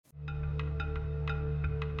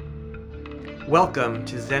Welcome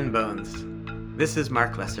to Zen Bones. This is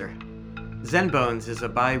Mark Lesser. Zen Bones is a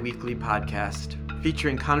bi-weekly podcast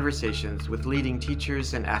featuring conversations with leading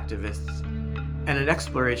teachers and activists and an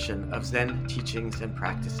exploration of Zen teachings and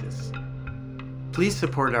practices. Please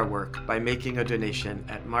support our work by making a donation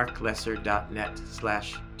at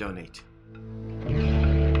marklesser.net/donate.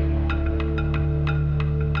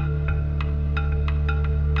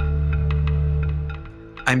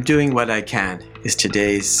 I'm Doing What I Can is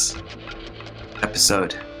today's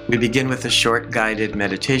episode. We begin with a short guided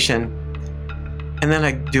meditation, and then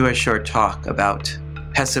I do a short talk about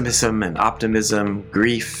pessimism and optimism,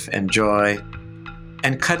 grief and joy,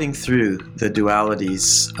 and cutting through the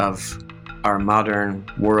dualities of our modern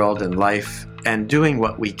world and life and doing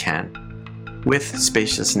what we can with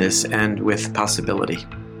spaciousness and with possibility.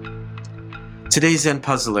 Today's Zen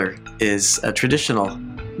puzzler is a traditional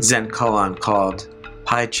Zen koan called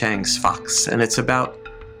Pai Chang's fox, and it's about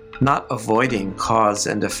not avoiding cause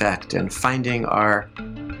and effect and finding our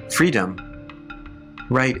freedom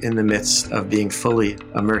right in the midst of being fully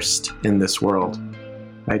immersed in this world,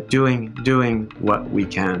 right? Doing what we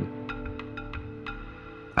can.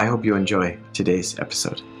 I hope you enjoy today's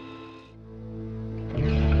episode.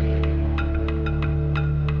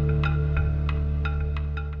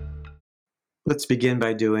 Let's begin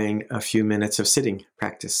by doing a few minutes of sitting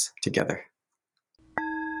practice together.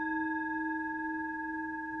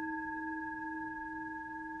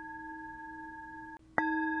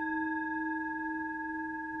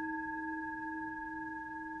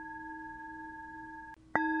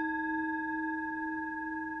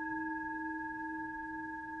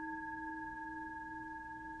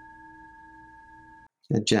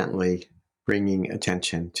 And gently bringing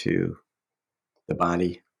attention to the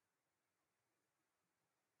body,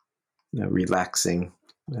 relaxing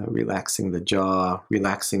the jaw,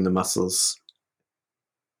 relaxing the muscles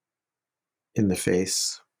in the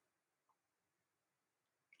face,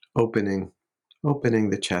 opening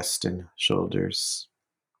the chest and shoulders,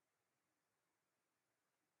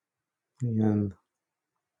 and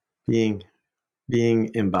being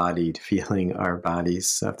embodied, feeling our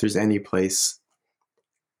bodies. So if there's any place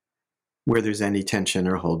where there's any tension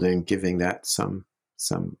or holding, giving that some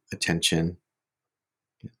attention,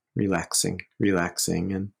 relaxing,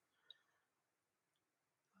 and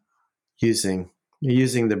using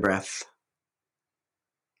the breath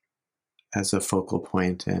as a focal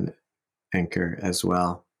point and anchor as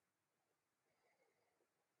well.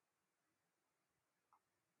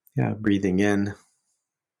 Yeah, breathing in.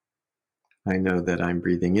 I know that I'm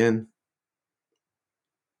breathing in.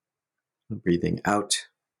 Breathing out.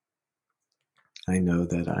 I know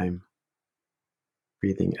that I'm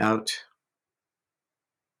breathing out.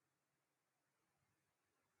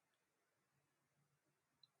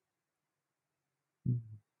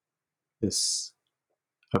 This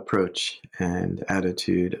approach and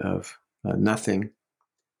attitude of nothing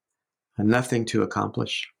to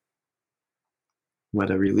accomplish. What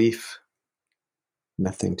a relief.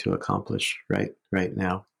 Nothing to accomplish right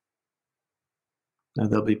now. Now,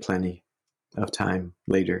 there'll be plenty of time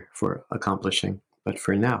later for accomplishing, but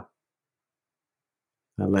for now,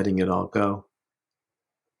 letting it all go.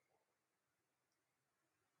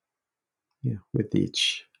 Yeah, with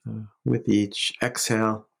each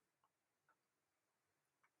exhale,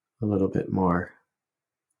 a little bit more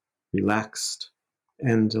relaxed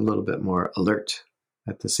and a little bit more alert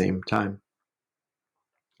at the same time.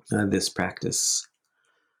 This practice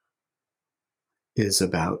is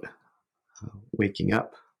about waking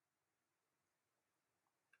up,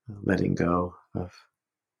 letting go of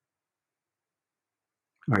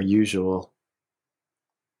our usual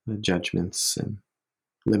judgments and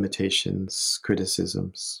limitations,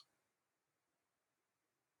 criticisms.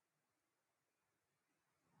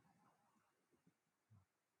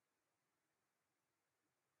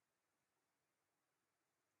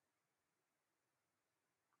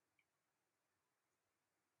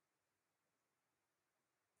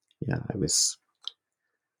 Yeah, I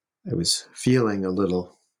was feeling a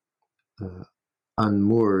little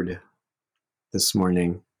unmoored this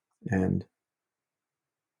morning, and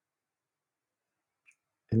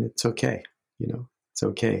it's okay. It's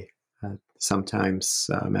okay. Sometimes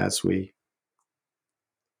as we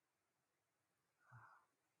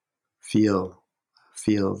feel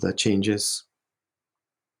the changes,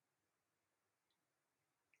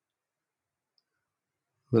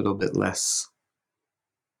 a little bit less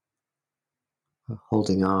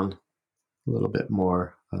holding on, a little bit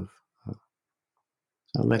more of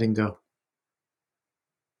letting go.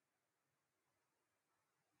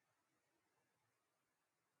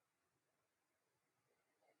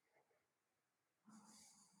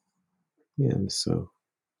 And so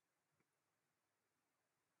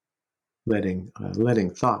letting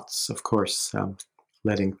thoughts, of course,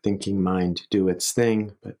 letting thinking mind do its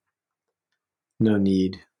thing, but no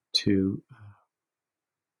need to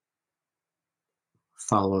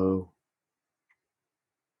follow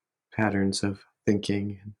patterns of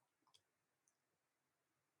thinking,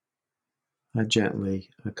 and gently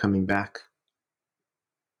coming back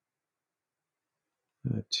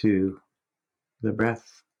to the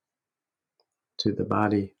breath, to the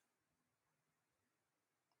body.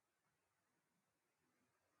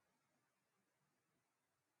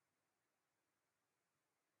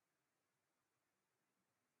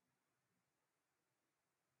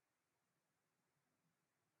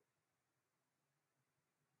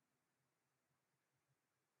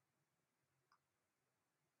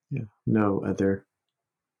 Yeah, no other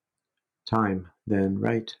time than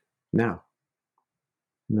right now.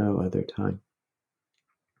 No other time.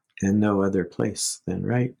 And no other place than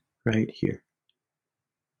right here.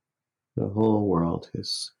 The whole world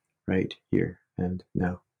is right here and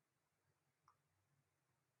now.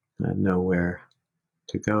 Nowhere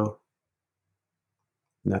to go.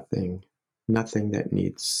 Nothing that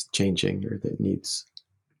needs changing or that needs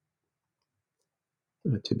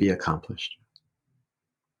to be accomplished.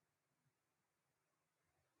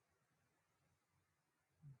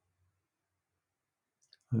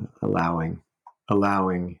 Allowing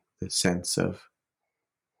the sense of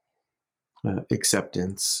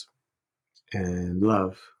acceptance and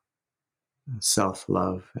love,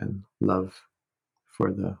 self-love and love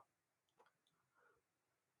for the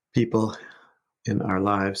people in our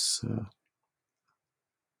lives,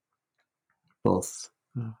 both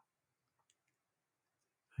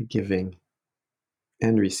giving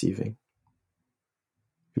and receiving,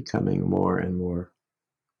 becoming more and more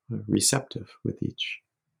receptive with each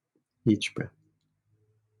breath.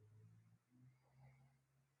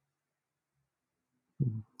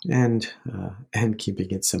 And keeping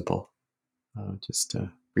it simple, just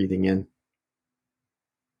breathing in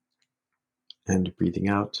and breathing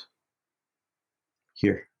out,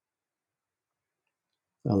 here,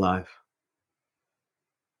 alive.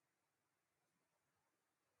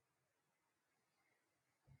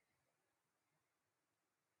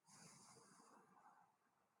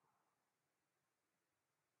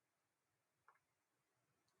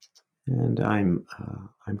 And I'm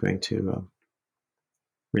going to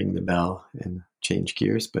ring the bell and change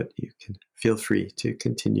gears, but you can feel free to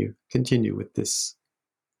continue with this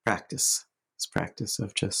practice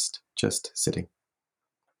of just sitting.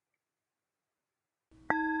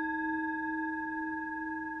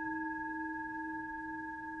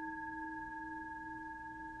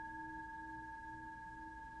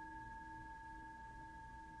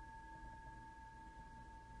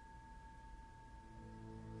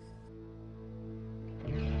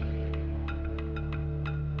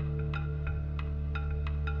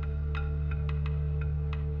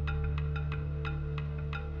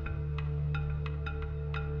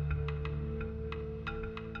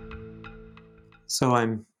 So I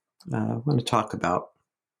want to talk about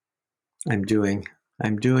I'm doing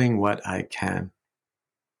what I can.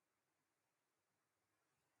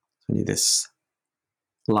 This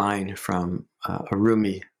line from a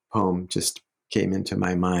Rumi poem just came into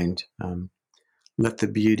my mind. Let the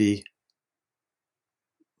beauty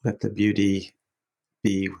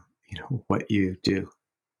be, what you do.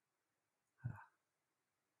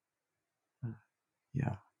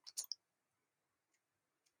 Yeah,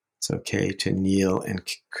 it's okay to kneel and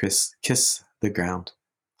kiss the ground,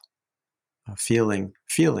 feeling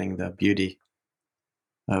the beauty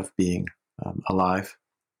of being alive.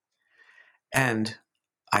 And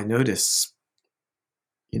I notice,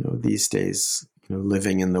 these days,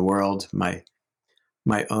 living in the world, my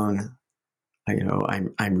own,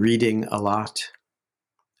 I'm reading a lot,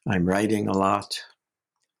 I'm writing a lot.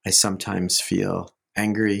 I sometimes feel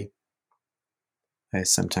angry. I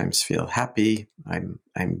sometimes feel happy. I'm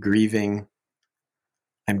grieving.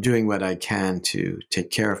 I'm doing what I can to take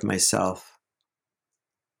care of myself.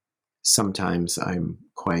 Sometimes I'm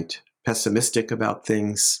quite pessimistic about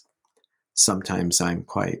things. Sometimes I'm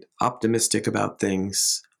quite optimistic about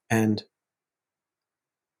things. And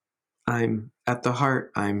I'm at the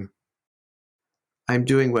heart, I'm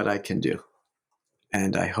doing what I can do.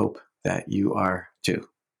 And I hope that you are too.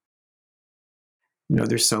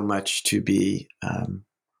 There's so much to be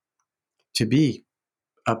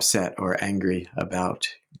upset or angry about,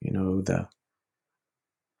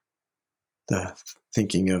 the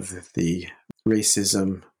thinking of the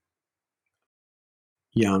racism,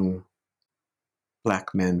 young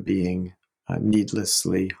Black men being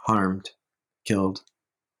needlessly harmed, killed,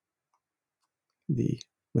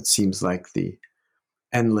 what seems like the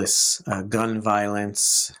endless gun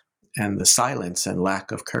violence and the silence and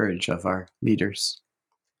lack of courage of our leaders.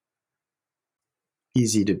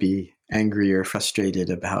 Easy to be angry or frustrated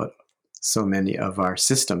about so many of our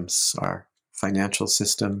systems, our financial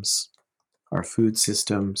systems, our food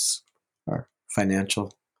systems, our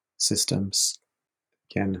financial systems.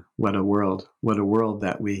 Again, what a world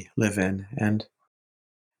that we live in. And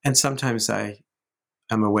sometimes I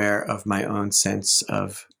am aware of my own sense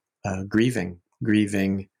of grieving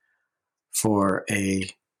for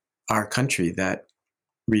our country that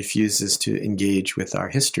refuses to engage with our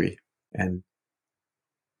history and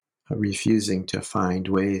refusing to find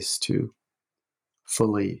ways to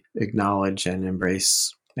fully acknowledge and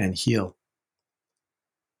embrace and heal.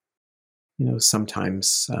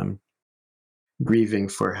 Sometimes grieving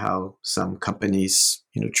for how some companies,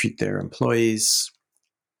 treat their employees,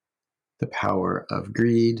 the power of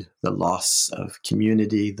greed, the loss of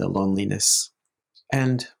community, the loneliness,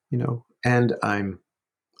 and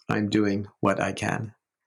I'm doing what I can.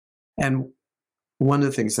 And one of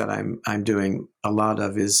the things that I'm doing a lot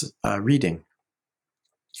of is reading.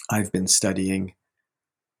 I've been studying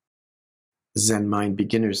Zen Mind,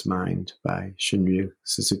 Beginner's Mind by Shunryu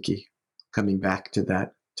Suzuki, coming back to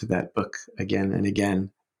that book again and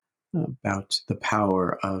again about the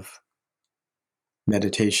power of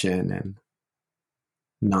meditation and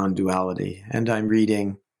non-duality. And I'm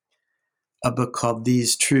reading a book called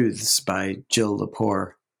These Truths by Jill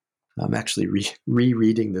Lepore. I'm actually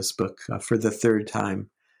rereading this book for the third time.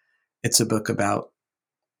 It's a book about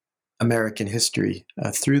American history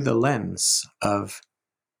through the lens of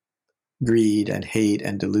greed and hate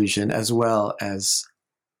and delusion, as well as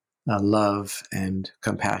love and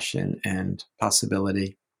compassion and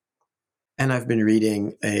possibility. And I've been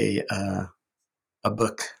reading a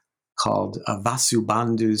book called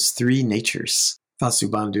Vasubandhu's Three Natures.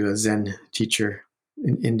 Vasubandhu, a Zen teacher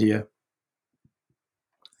in India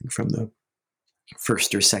from the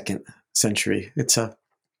 1st or 2nd century. It's a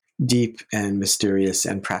deep and mysterious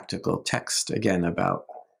and practical text, again, about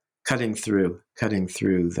cutting through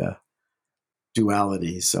the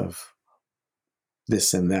dualities of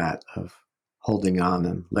this and that, of holding on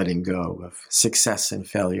and letting go, of success and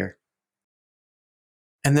failure.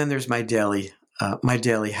 And then there's my daily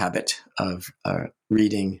habit of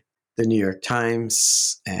reading the New York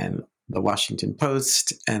Times and the Washington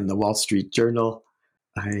Post and the Wall Street Journal.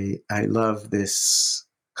 I love this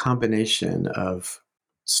combination of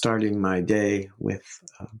starting my day with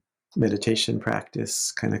meditation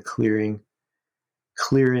practice, kind of clearing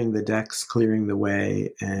the decks, clearing the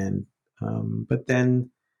way, and but then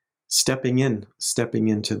stepping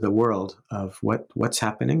into the world of what's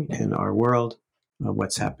happening in our world,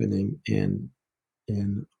 what's happening in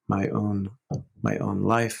my own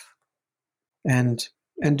life, and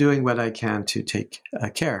doing what I can to take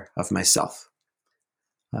care of myself.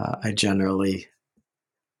 I generally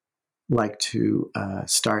like to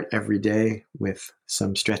start every day with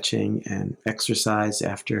some stretching and exercise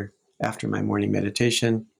after my morning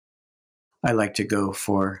meditation. I like to go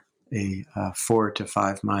for a 4 to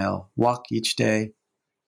 5 mile walk each day.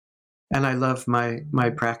 And I love my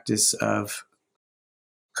practice of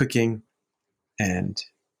cooking and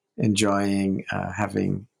enjoying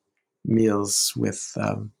having meals with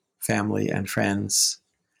family and friends.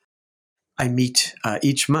 I meet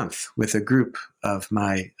each month with a group of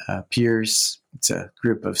my peers. It's a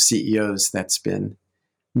group of CEOs that's been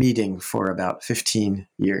meeting for about 15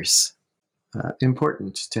 years.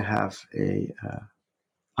 Important to have a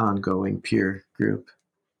ongoing peer group.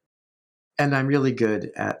 And I'm really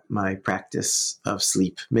good at my practice of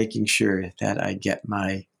sleep, making sure that I get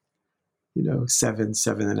my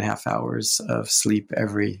 7.5 hours of sleep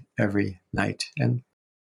every night. And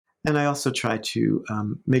I also try to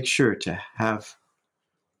make sure to have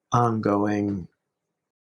ongoing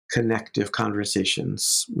connective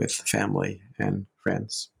conversations with family and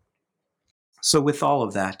friends. So with all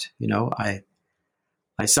of that, I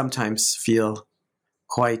sometimes feel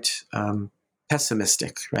quite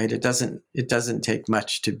pessimistic, right? It doesn't take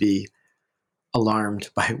much to be alarmed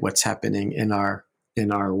by what's happening in our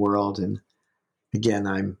world. And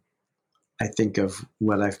again, I think of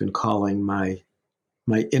what I've been calling my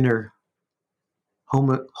inner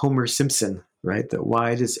Homer Simpson, right? That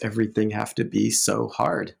why does everything have to be so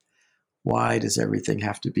hard? Why does everything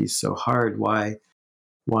have to be so hard? Why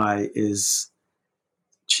is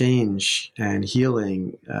change and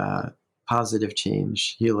healing, positive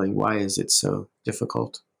change, healing, why is it so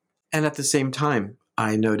difficult? And at the same time,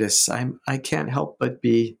 I notice I can't help but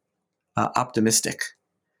be optimistic,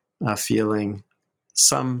 feeling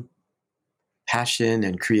some passion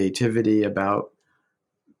and creativity about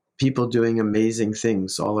people doing amazing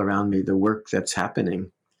things all around me, the work that's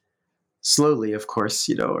happening slowly, of course,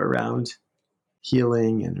 around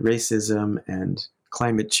healing and racism and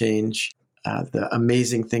climate change, the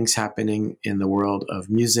amazing things happening in the world of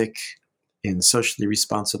music, in socially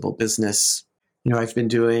responsible business. I've been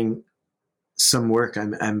doing some work.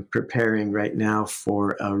 I'm preparing right now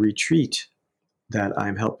for a retreat that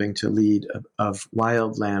I'm helping to lead of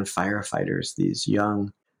wildland firefighters, these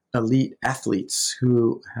young elite athletes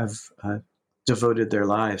who have devoted their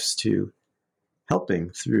lives to helping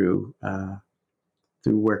through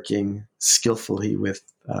working skillfully with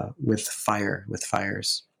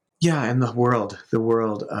fires. Yeah, and the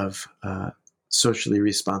world of socially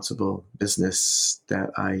responsible business that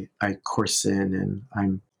I course in,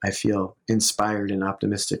 and I feel inspired and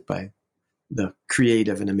optimistic by the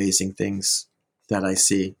creative and amazing things that I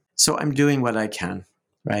see. So I'm doing what I can,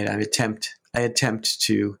 right? I attempt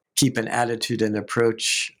to keep an attitude and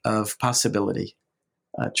approach of possibility,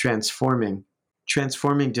 transforming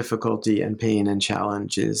difficulty and pain and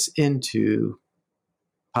challenges into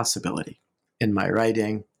possibility in my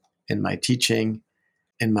writing, in my teaching,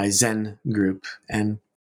 in my Zen group. And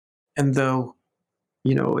though,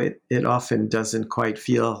 it often doesn't quite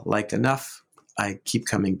feel like enough, I keep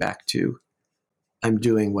coming back to I'm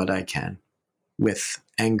doing what I can with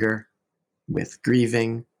anger, with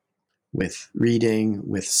grieving, with reading,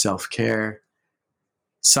 with self-care,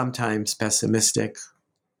 sometimes pessimistic,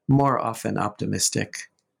 more often optimistic.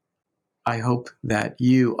 I hope that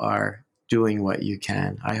you are doing what you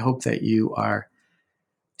can. I hope that you are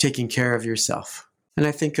taking care of yourself. And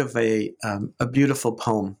I think of a beautiful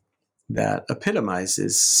poem that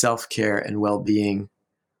epitomizes self-care and well-being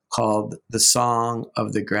called The Song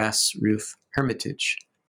of the Grass Roof Hermitage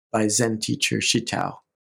by Zen teacher Shitao,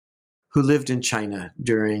 who lived in China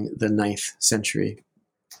during the 9th century.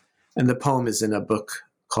 And the poem is in a book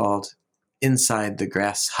called Inside the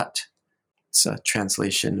Grass Hut. It's a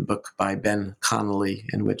translation book by Ben Connolly,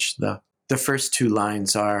 in which the first 2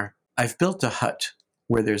 lines are, "I've built a hut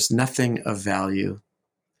where there's nothing of value.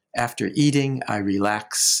 After eating, I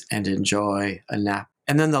relax and enjoy a nap."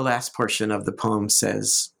 And then the last portion of the poem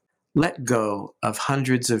says, "Let go of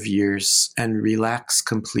hundreds of years and relax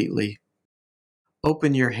completely.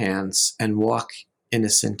 Open your hands and walk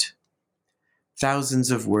innocent.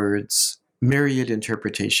 Thousands of words, myriad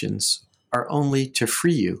interpretations are only to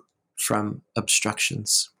free you from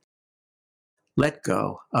obstructions. Let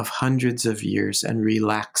go of hundreds of years and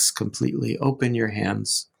relax completely. Open your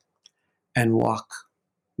hands and walk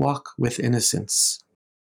with innocence.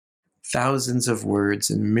 Thousands of words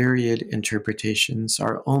and myriad interpretations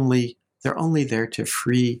are only there to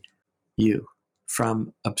free you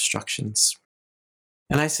from obstructions."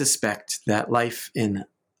 And I suspect that life in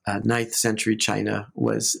 9th century China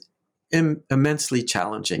was immensely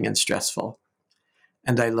challenging and stressful.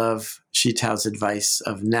 And I love Shitao's advice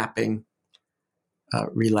of napping,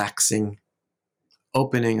 relaxing,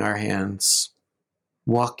 opening our hands,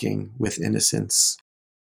 walking with innocence.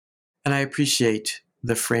 And I appreciate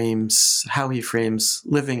how he frames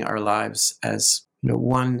living our lives as,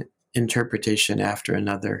 one interpretation after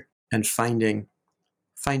another, and finding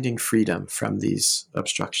freedom from these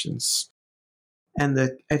obstructions. And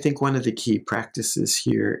I think one of the key practices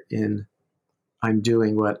here in I'm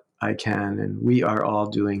doing what I can, and we are all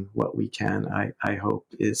doing what we can, I hope,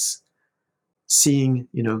 is seeing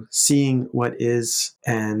what is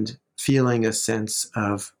and feeling a sense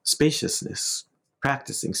of spaciousness,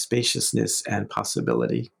 practicing spaciousness and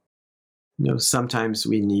possibility. Sometimes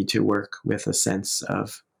we need to work with a sense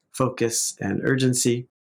of focus and urgency,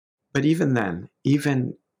 but even then,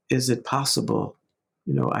 is it possible?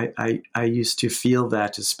 I used to feel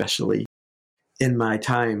that, especially in my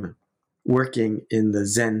time working in the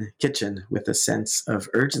Zen kitchen, with a sense of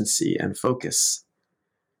urgency and focus.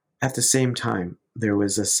 At the same time, there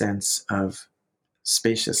was a sense of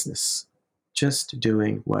spaciousness, just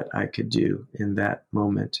doing what I could do in that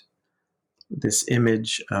moment. This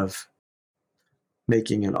image of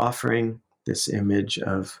making an offering, this image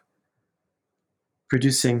of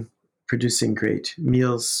producing great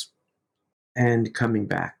meals, and coming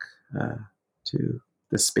back to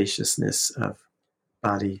the spaciousness of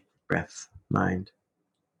body, breath, mind.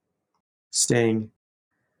 Staying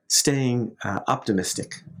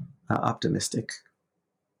optimistic,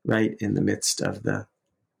 right in the midst of the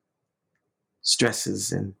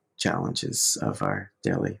stresses and challenges of our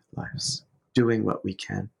daily lives. Doing what we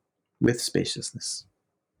can with spaciousness.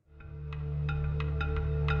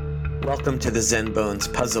 Welcome to the Zen Bones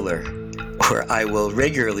Puzzler, where I will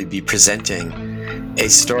regularly be presenting a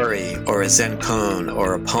story or a Zen koan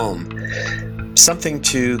or a poem, something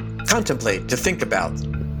to contemplate, to think about,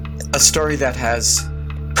 a story that has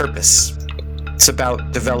purpose. It's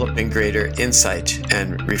about developing greater insight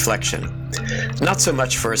and reflection, not so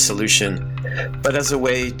much for a solution, but as a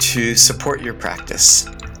way to support your practice,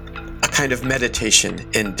 a kind of meditation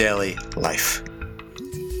in daily life.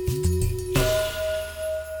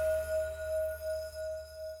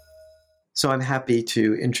 So I'm happy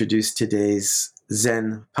to introduce today's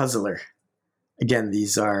Zen puzzler. Again,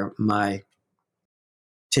 these are my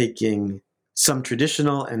taking some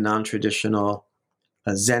traditional and non-traditional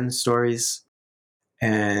Zen stories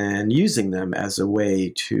and using them as a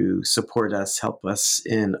way to support us, help us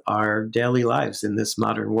in our daily lives in this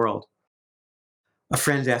modern world. A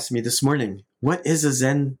friend asked me this morning, what is a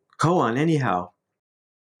Zen koan anyhow?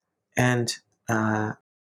 And I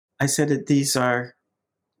said that these are,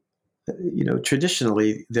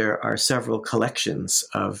 traditionally there are several collections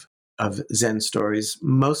of Zen stories.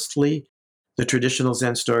 Mostly the traditional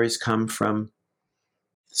Zen stories come from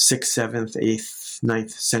 6th, 7th, 8th,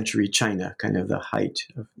 9th century China, kind of the height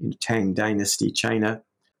of Tang Dynasty China.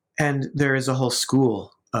 And there is a whole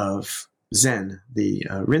school of Zen, the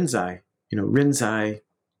Rinzai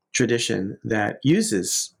tradition that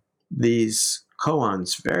uses these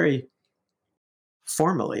koans very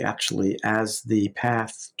formally, actually, as the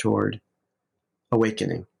path toward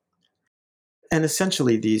awakening. And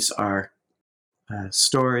essentially, these are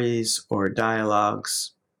stories or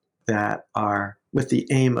dialogues that are with the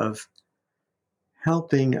aim of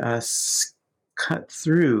helping us cut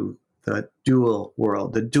through the dual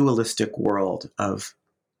world, the dualistic world of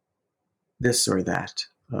this or that,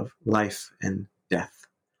 of life and death,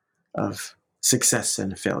 of success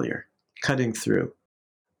and failure, cutting through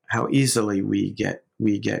how easily we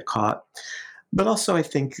get caught. But also, I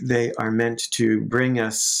think they are meant to bring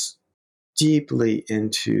us deeply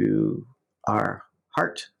into our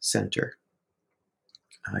heart center,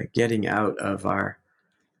 getting out of our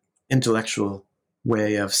intellectual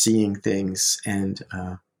way of seeing things and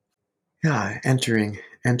entering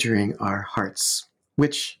our hearts.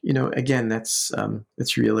 Which, again, that's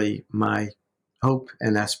really my hope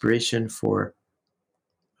and aspiration for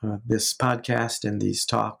this podcast and these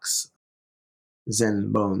talks.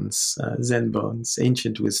 Zen bones,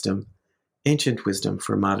 ancient wisdom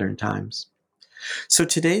for modern times. So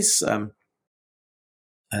today's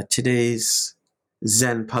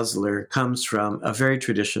Zen puzzler comes from a very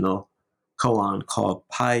traditional koan called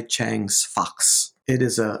Pai Chang's Fox.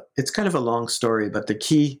 It's kind of a long story, but the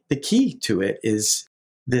key to it is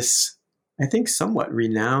this, I think, somewhat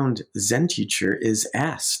renowned Zen teacher is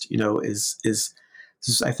asked, is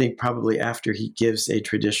I think probably after he gives a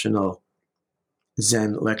traditional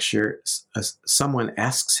Zen lecture, someone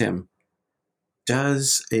asks him,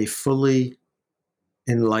 does a fully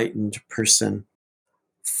enlightened person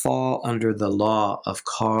fall under the law of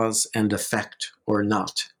cause and effect or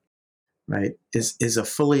not? Right? Is a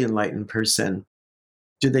fully enlightened person,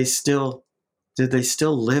 do they still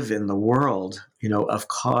live in the world, of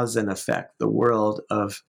cause and effect, the world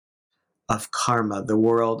of karma, the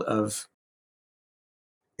world of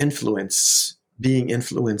influence, being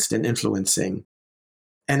influenced and influencing?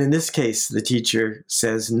 And in this case, the teacher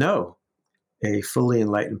says, no, a fully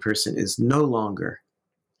enlightened person is no longer,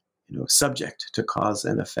 subject to cause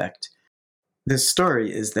and effect. This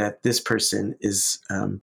story is that this person is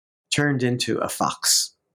turned into a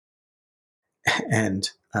fox. And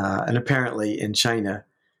apparently in China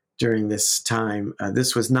during this time,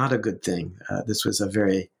 this was not a good thing. This was a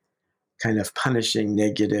very kind of punishing,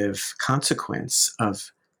 negative consequence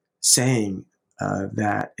of saying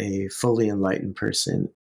that a fully enlightened person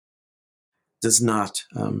is not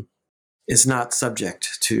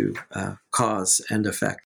subject to cause and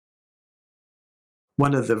effect.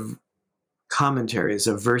 One of the commentaries,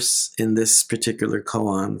 a verse in this particular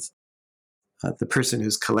koan, the person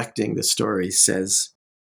who's collecting the story says,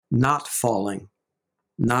 not falling,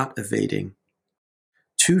 not evading,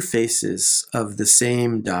 two faces of the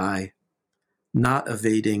same die, not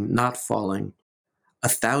evading, not falling,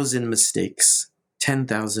 1,000 mistakes,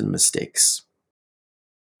 10,000 mistakes.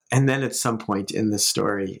 And then at some point in the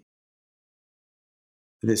story,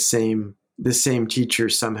 this same teacher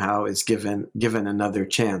somehow is given another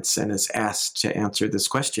chance and is asked to answer this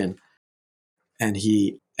question. And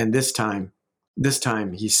this time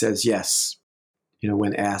he says yes.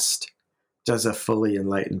 When asked, does a fully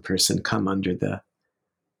enlightened person come under the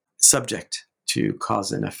subject to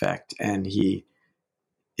cause and effect? And he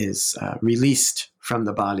is released from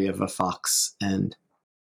the body of a fox and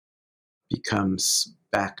becomes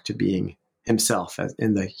back to being himself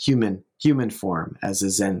in the human form as a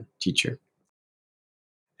Zen teacher.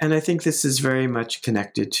 And I think this is very much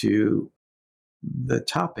connected to the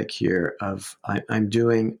topic here of I'm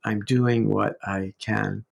doing what I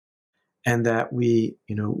can, and that we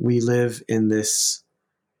live in this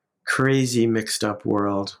crazy mixed up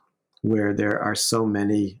world where there are so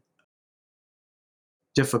many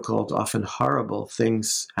difficult, often horrible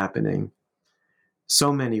things happening,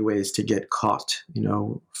 so many ways to get caught,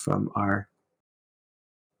 from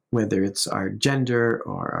whether it's our gender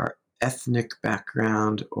or our ethnic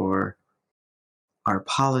background or our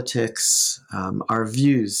politics, our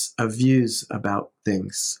views about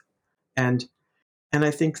things. And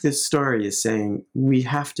I think this story is saying we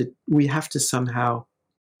have to somehow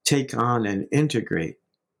take on and integrate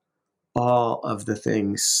all of the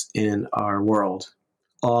things in our world,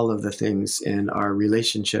 all of the things in our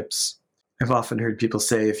relationships. I've often heard people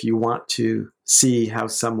say, if you want to see how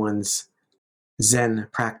someone's Zen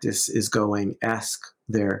practice is going, ask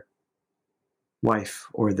their wife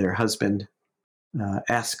or their husband,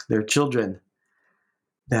 ask their children.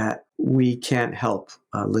 That we can't help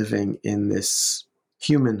living in this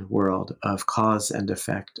human world of cause and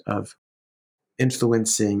effect, of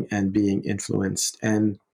influencing and being influenced,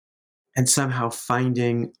 and somehow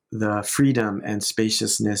finding the freedom and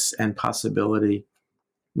spaciousness and possibility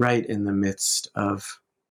right in the midst of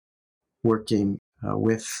working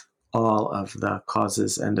with all of the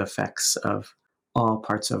causes and effects of all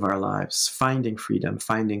parts of our lives, finding freedom,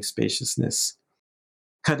 finding spaciousness,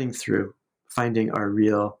 cutting through, finding our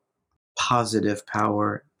real positive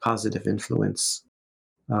power, positive influence,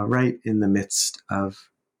 right in the midst of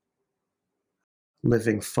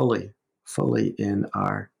living fully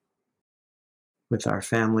with our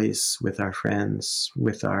families, with our friends,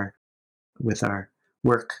 with our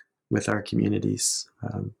work, with our communities,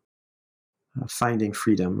 finding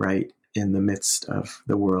freedom right in the midst of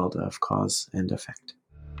the world of cause and effect.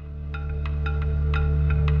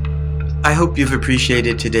 I hope you've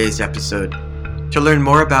appreciated today's episode. To learn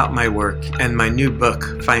more about my work and my new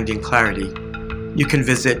book, Finding Clarity, you can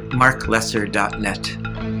visit marklesser.net.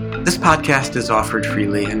 This podcast is offered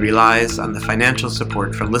freely and relies on the financial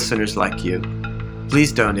support from listeners like you.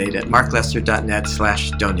 Please donate at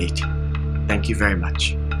marklesser.net/donate. Thank you very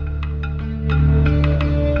much.